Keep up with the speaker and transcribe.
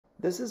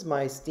This is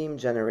my steam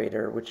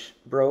generator, which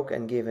broke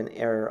and gave an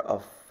error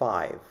of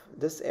 5.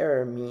 This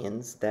error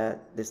means that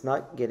it's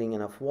not getting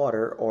enough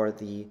water or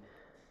the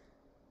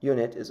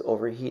unit is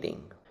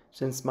overheating.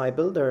 Since my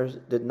builder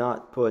did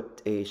not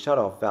put a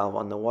shutoff valve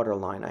on the water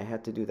line, I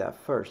had to do that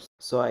first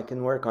so I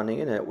can work on the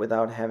unit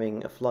without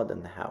having a flood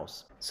in the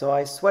house. So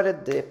I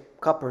sweated the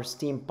copper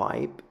steam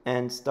pipe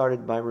and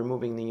started by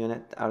removing the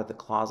unit out of the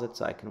closet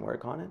so I can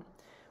work on it.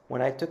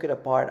 When I took it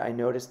apart, I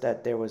noticed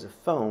that there was a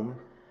foam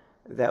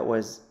that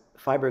was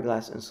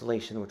fiberglass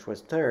insulation, which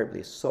was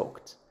terribly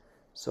soaked.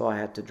 So I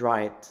had to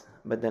dry it,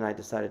 but then I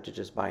decided to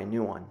just buy a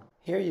new one.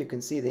 Here you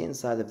can see the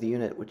inside of the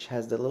unit, which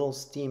has the little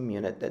steam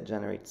unit that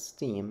generates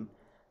steam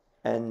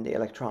and the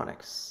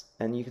electronics.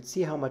 And you can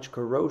see how much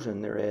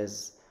corrosion there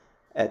is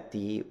at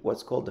the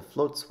what's called the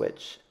float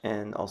switch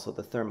and also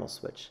the thermal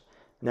switch.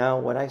 Now,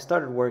 when I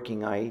started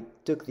working, I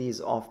took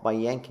these off by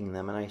yanking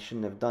them, and I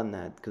shouldn't have done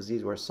that because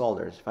these were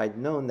solders. If I'd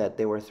known that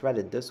they were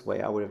threaded this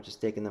way, I would have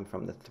just taken them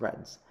from the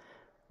threads.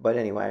 But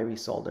anyway, I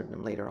resoldered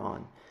them later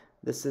on.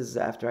 This is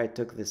after I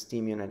took the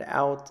steam unit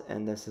out,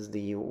 and this is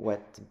the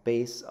wet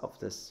base of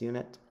this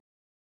unit.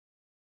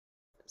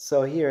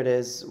 So here it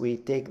is. We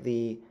take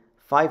the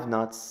 5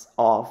 nuts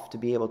off to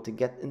be able to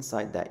get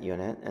inside that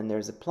unit, and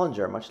there's a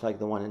plunger, much like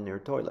the one in your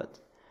toilet.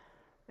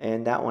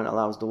 And that one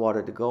allows the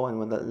water to go, and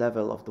when the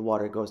level of the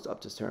water goes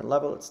up to a certain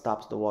level, it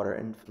stops the water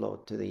inflow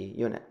to the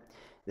unit.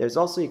 There's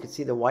also, you can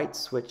see the white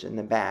switch in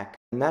the back,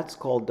 and that's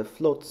called the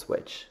float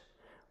switch.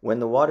 When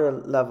the water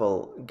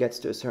level gets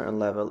to a certain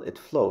level, it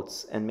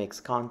floats and makes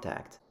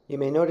contact. You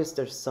may notice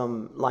there's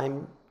some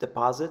lime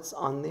deposits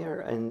on there,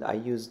 and I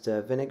used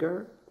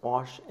vinegar,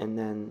 wash, and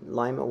then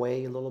lime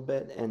away a little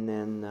bit, and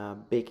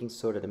then baking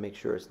soda to make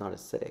sure it's not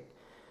acidic.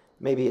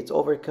 Maybe it's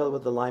overkill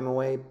with the lime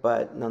away,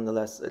 but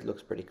nonetheless it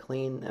looks pretty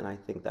clean, and I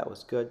think that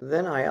was good.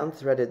 Then I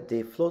unthreaded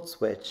the float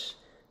switch,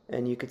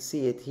 and you could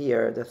see it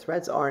here. The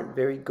threads aren't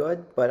very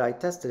good, but I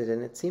tested it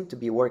and it seemed to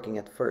be working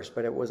at first,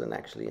 but it wasn't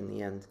actually in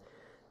the end.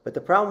 But the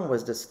problem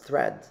was this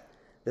thread.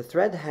 The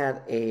thread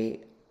had a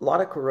lot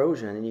of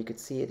corrosion, and you could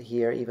see it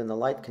here. Even the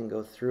light can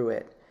go through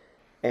it.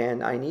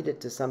 And I needed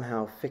to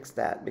somehow fix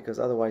that because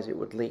otherwise it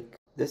would leak.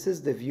 This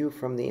is the view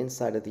from the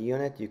inside of the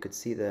unit. You could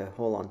see the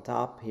hole on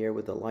top. Here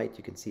with the light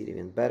you can see it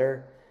even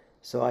better.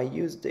 So I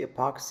used the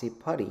epoxy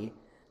putty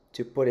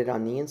to put it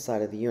on the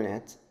inside of the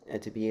unit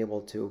and to be able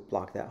to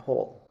block that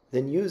hole.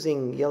 Then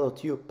using yellow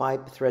tube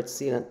pipe thread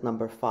sealant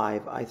number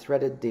 5, I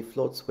threaded the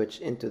float switch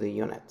into the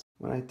unit.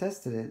 When I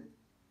tested it,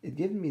 it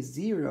gave me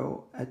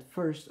 0 at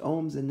first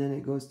ohms, and then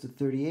it goes to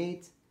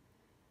 38.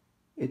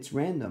 It's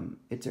random,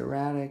 it's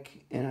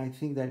erratic, and I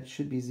think that it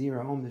should be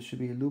 0 ohms. It should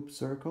be a loop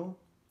circle.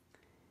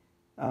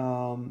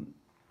 And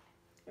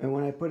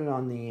when I put it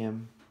on the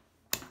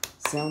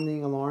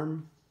sounding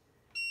alarm,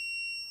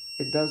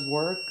 it does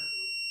work,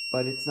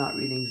 but it's not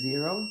reading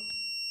 0.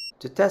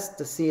 To test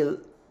the seal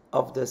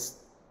of this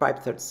pipe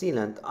thread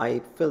sealant,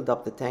 I filled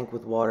up the tank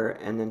with water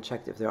and then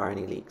checked if there are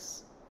any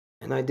leaks.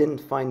 And I didn't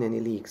find any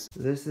leaks.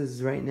 This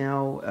is right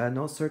now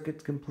no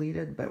circuit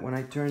completed, but when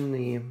I turn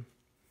the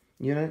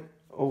unit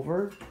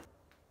over,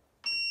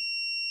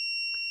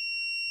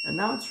 and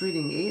now it's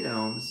reading 8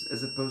 ohms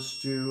as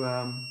opposed to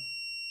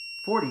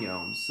 40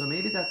 ohms. So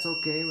maybe that's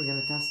okay. We're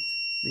going to test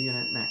the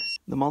unit next.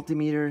 The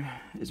multimeter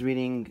is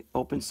reading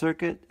open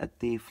circuit at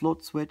the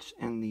float switch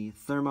and the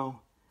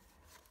thermal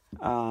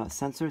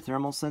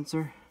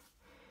sensor.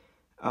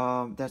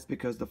 That's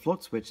because the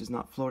float switch is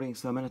not floating.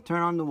 So I'm going to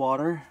turn on the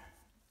water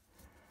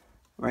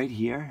right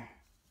here.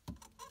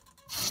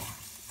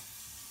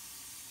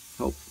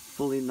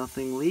 Hopefully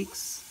nothing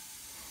leaks.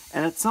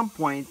 And at some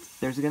point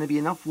there's going to be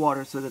enough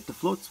water so that the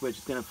float switch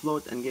is going to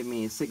float and give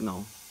me a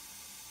signal.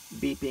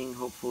 Beeping,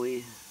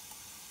 hopefully,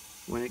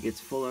 when it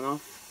gets full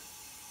enough.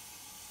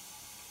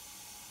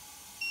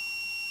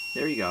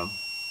 There you go.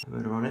 I'm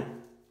going to run it.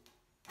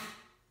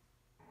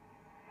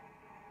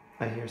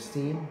 I hear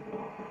steam.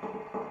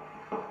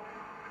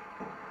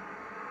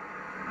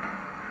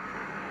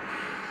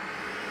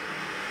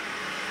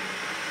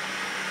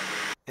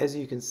 As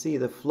you can see,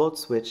 the float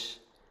switch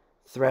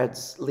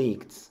threads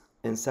leaked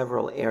in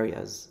several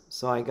areas.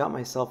 So I got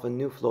myself a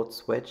new float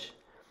switch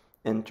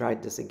and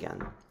tried this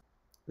again.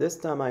 This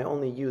time I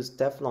only used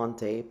Teflon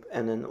tape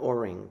and an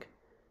O-ring.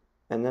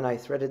 And then I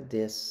threaded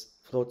this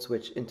float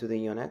switch into the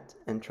unit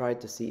and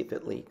tried to see if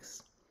it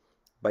leaks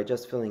by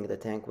just filling the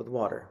tank with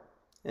water.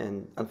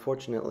 And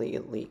unfortunately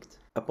it leaked.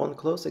 Upon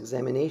close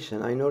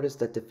examination, I noticed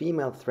that the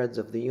female threads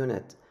of the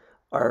unit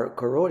are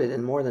corroded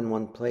in more than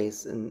one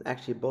place, and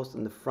actually both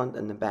in the front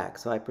and the back.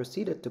 So I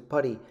proceeded to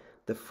putty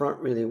the front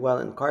really well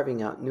and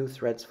carving out new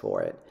threads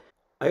for it.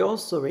 I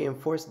also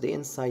reinforced the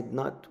inside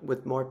nut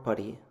with more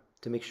putty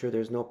to make sure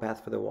there's no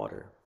path for the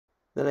water.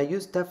 Then I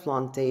used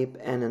Teflon tape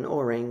and an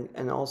O-ring,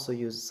 and also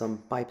used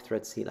some pipe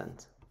thread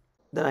sealant.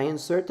 Then I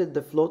inserted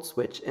the float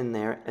switch in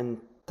there and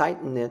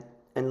tightened it,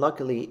 and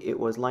luckily it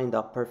was lined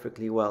up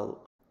perfectly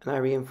well. And I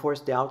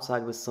reinforced the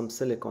outside with some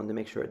silicone to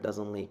make sure it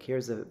doesn't leak.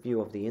 Here's a view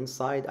of the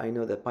inside. I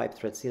know the pipe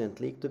thread sealant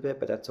leaked a bit,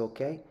 but that's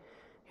okay.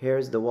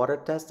 Here's the water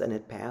test, and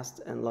it passed,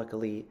 and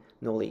luckily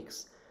no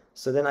leaks.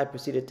 So then I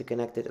proceeded to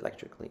connect it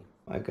electrically.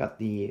 I've got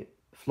the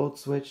float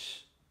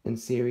switch in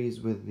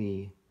series with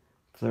the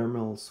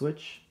thermal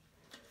switch.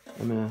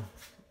 I'm gonna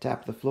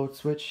tap the float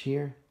switch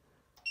here,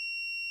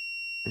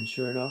 and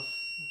sure enough,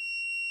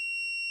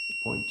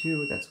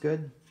 0.2, that's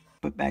good.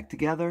 Put back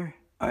together.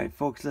 All right,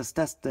 folks, let's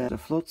test the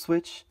float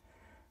switch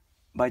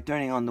by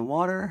turning on the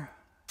water.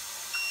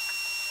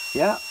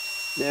 Yeah,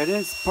 there it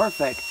is,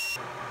 perfect.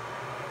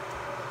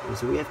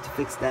 So we have to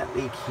fix that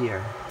leak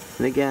here.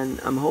 And again,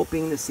 I'm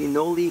hoping to see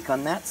no leak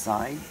on that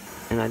side,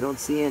 and I don't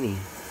see any.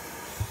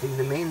 I think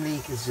the main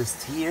leak is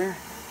just here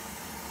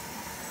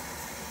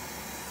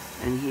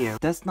and here.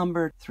 Test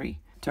number 3.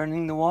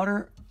 Turning the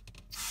water.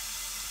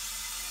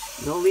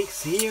 No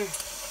leaks here.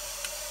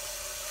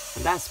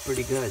 And that's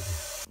pretty good.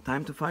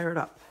 Time to fire it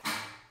up.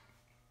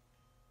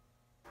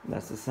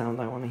 That's the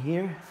sound I want to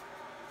hear.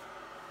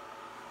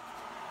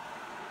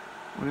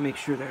 I want to make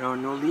sure there are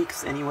no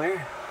leaks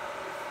anywhere.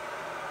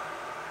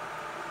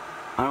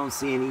 I don't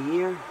see any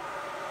here.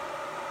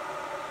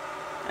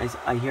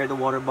 I hear the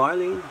water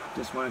boiling.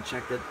 Just want to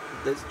check that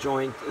this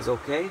joint is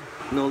okay.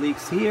 No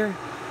leaks here.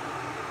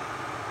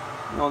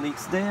 No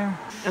leaks there.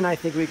 And I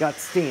think we got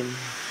steam.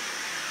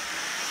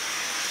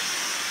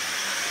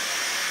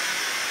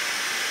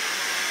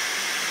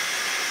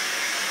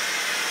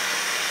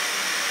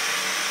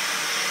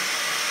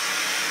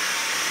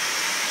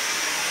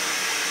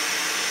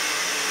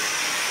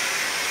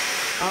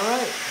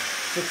 Alright,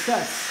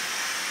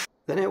 success.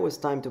 Then it was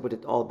time to put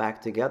it all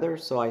back together,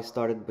 so I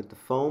started with the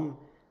foam.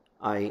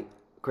 I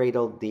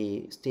cradled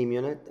the steam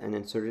unit and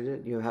inserted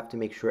it. You have to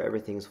make sure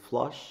everything's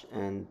flush,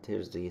 and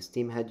here's the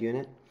steam head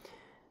unit.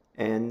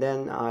 And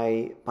then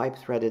I pipe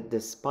threaded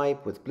this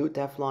pipe with blue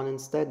Teflon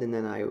instead, and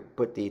then I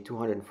put the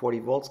 240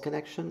 volts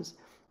connections.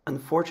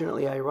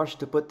 Unfortunately, I rushed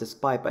to put this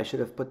pipe. I should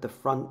have put the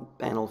front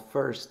panel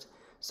first,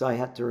 so I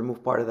had to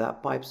remove part of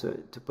that pipe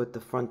to put the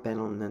front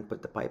panel and then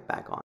put the pipe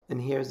back on. And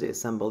here's the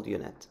assembled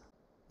unit.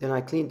 Then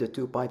I cleaned the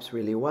 2 pipes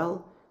really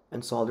well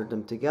and soldered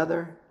them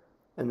together,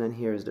 and then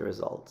here's the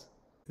result.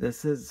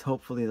 This is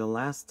hopefully the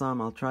last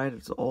time I'll try it.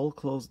 It's all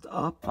closed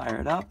up. Fire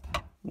it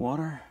up.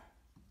 Water.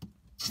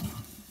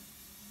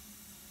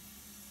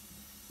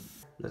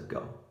 Let's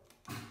go.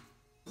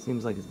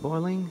 Seems like it's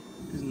boiling.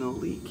 There's no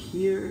leak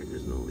here.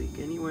 There's no leak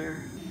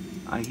anywhere.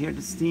 I hear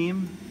the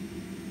steam.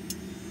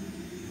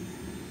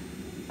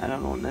 I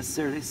don't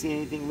necessarily see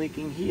anything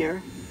leaking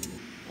here.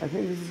 I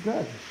think this is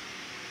good.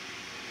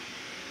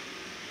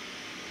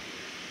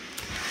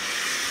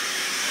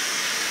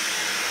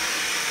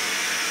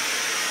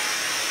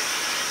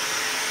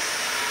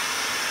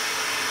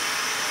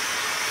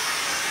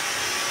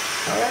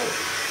 All right.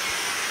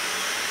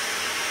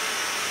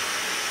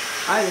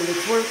 I think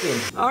it's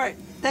working. All right,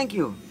 thank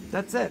you.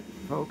 That's it,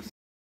 folks.